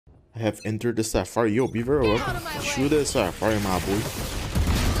I have entered the Safari. Yo, be very welcome. Shoot the Safari, my boy.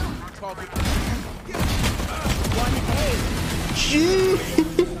 Gee.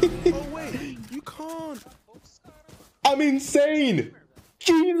 Oh wait, you can't. I'm insane.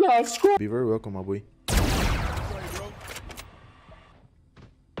 Jesus Christ. Be very welcome, my boy.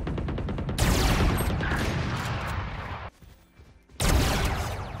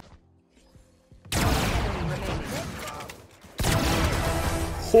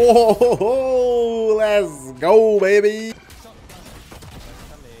 Ho, ho, ho, let's go, baby.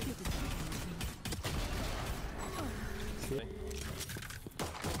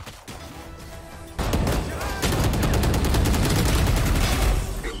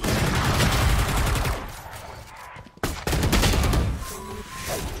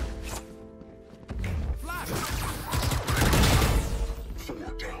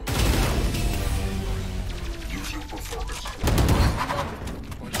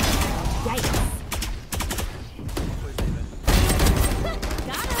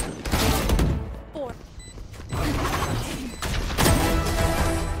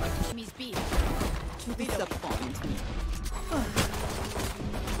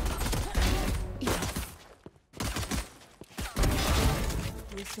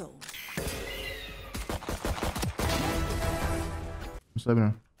 What's up,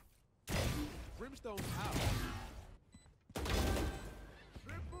 man? Brimstone's out.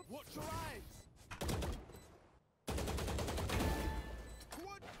 Watch your eyes.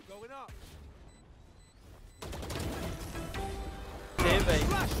 What? Going up.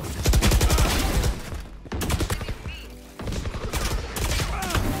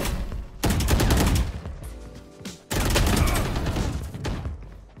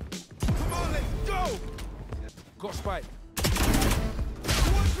 Come on, let's go. Got spike.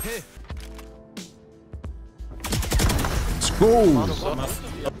 Here. Let's go.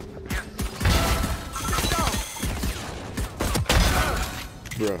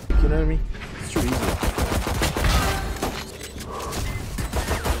 Bro, you know what I mean? It's too easy.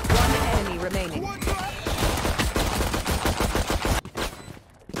 One enemy remaining.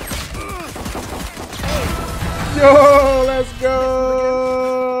 Yo, let's go.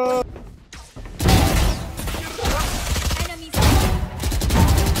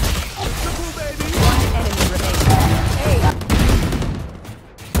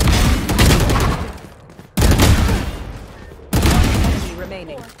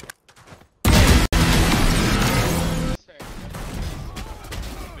 Remaining.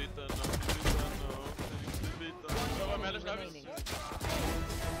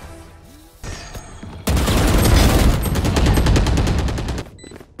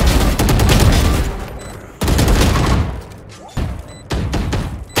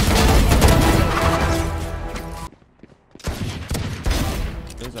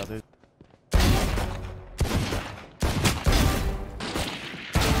 There's others.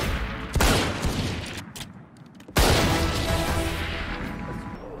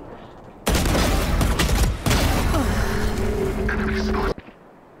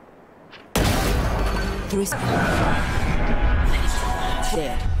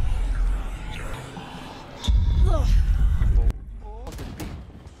 Dead.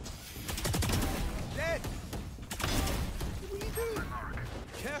 Dead. What are you doing?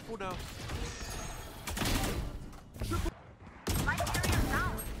 Careful now. Triple.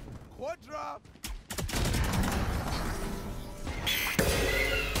 Quadra.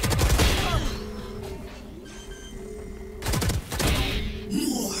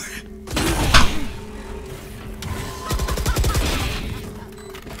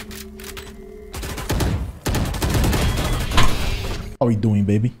 How are we doing,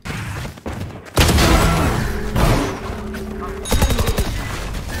 baby?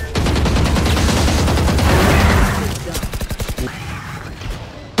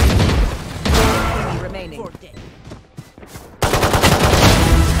 Remaining.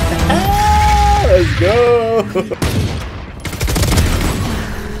 Let's go.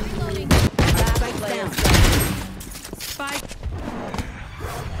 Spike down. Spike.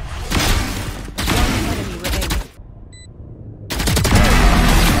 One enemy remaining.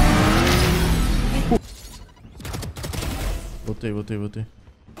 Voltei.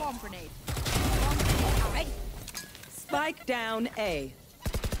 Bomb grenade. Spike down A.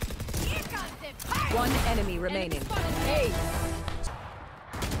 One enemy remaining. A.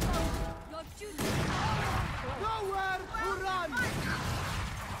 Nowhere to run.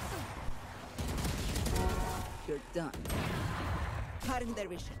 You're done. Cutting their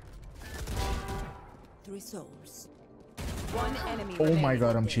vision. 3 souls. One enemy Oh remaining. my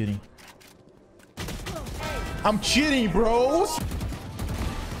god, I'm cheating. I'm cheating, bros.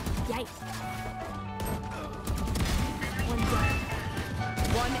 sight.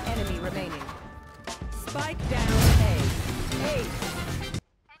 One enemy remaining. Spike down A. A.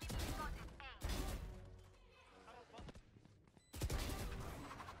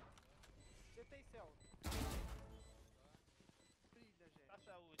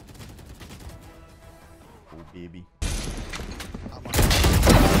 Oh, baby.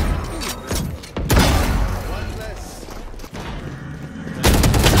 One less.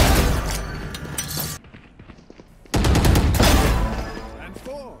 And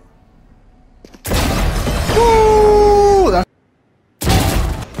 4. Woo! That's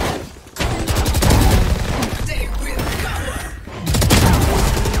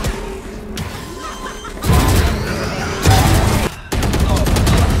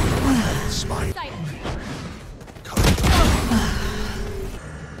Sight.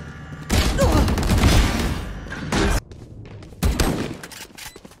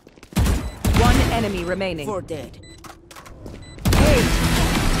 One enemy remaining. 4 dead.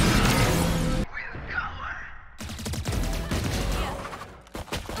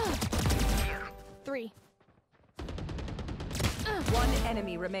 Three. One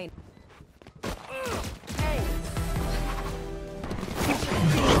enemy remaining.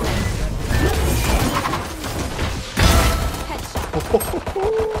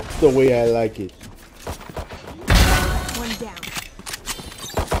 Headshot. the way I like it. One down.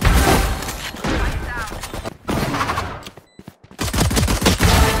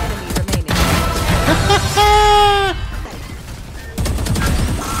 Enemy remaining.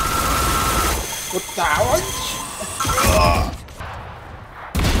 What the hell?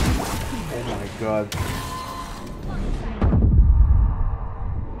 Oh my god.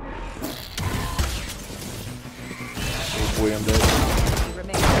 Oh boy, I'm dead. Enemy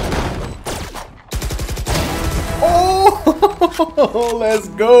remaining. Oh, let's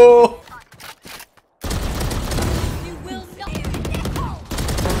go. You will not. Enemy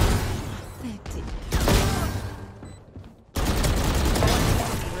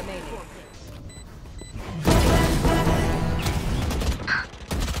remaining.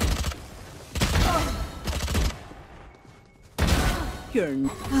 You're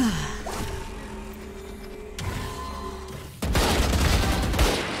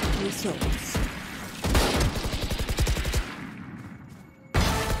Three souls.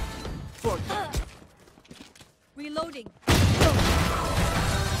 4 dead. Reloading.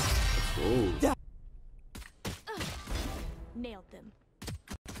 Oh. Nailed them.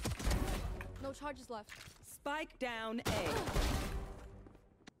 No charges left. Spike down A.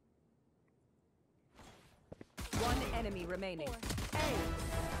 One enemy remaining. A.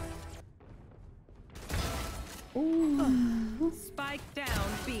 Spike down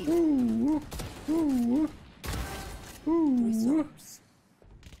B. Three souls.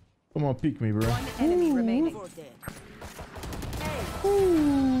 Come on, peek me, bro. One enemy remaining. 4 dead.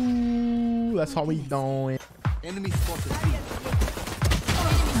 Ooh, that's how we doing. Enemy spotted.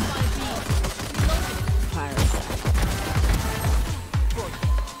 Pirates.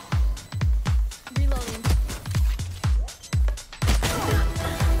 Reloading.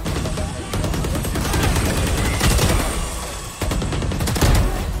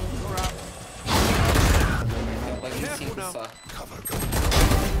 Careful now. Cover go.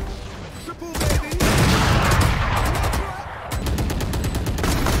 Triple baby.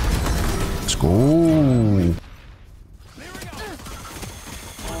 Let's go. Reloading.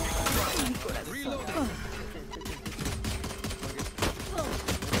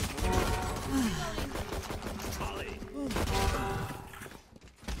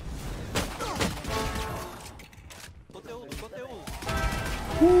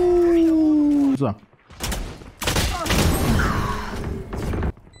 What's up?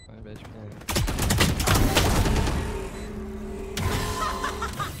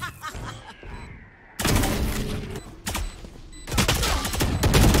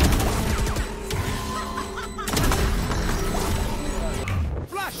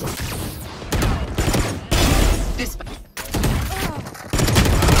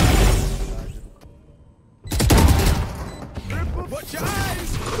 Watch your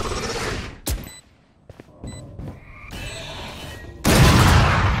eyes.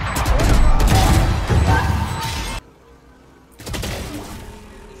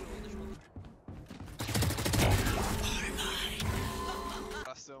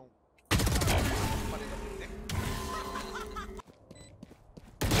 Ação. One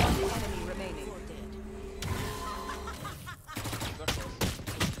enemy remaining. 4 dead.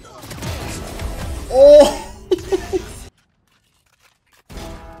 Oh!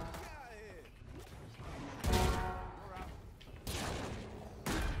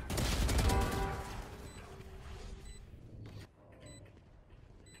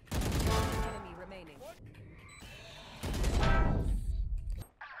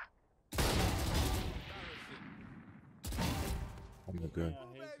 Oh, good. A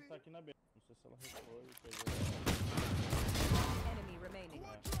Reis tá aqui na B. Não sei se ela recuou e pegou. Enemy remaining.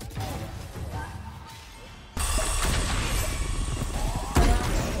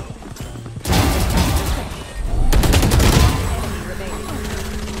 Enemy remaining.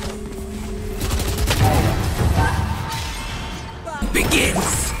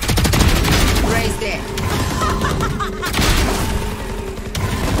 Begins. Raise there.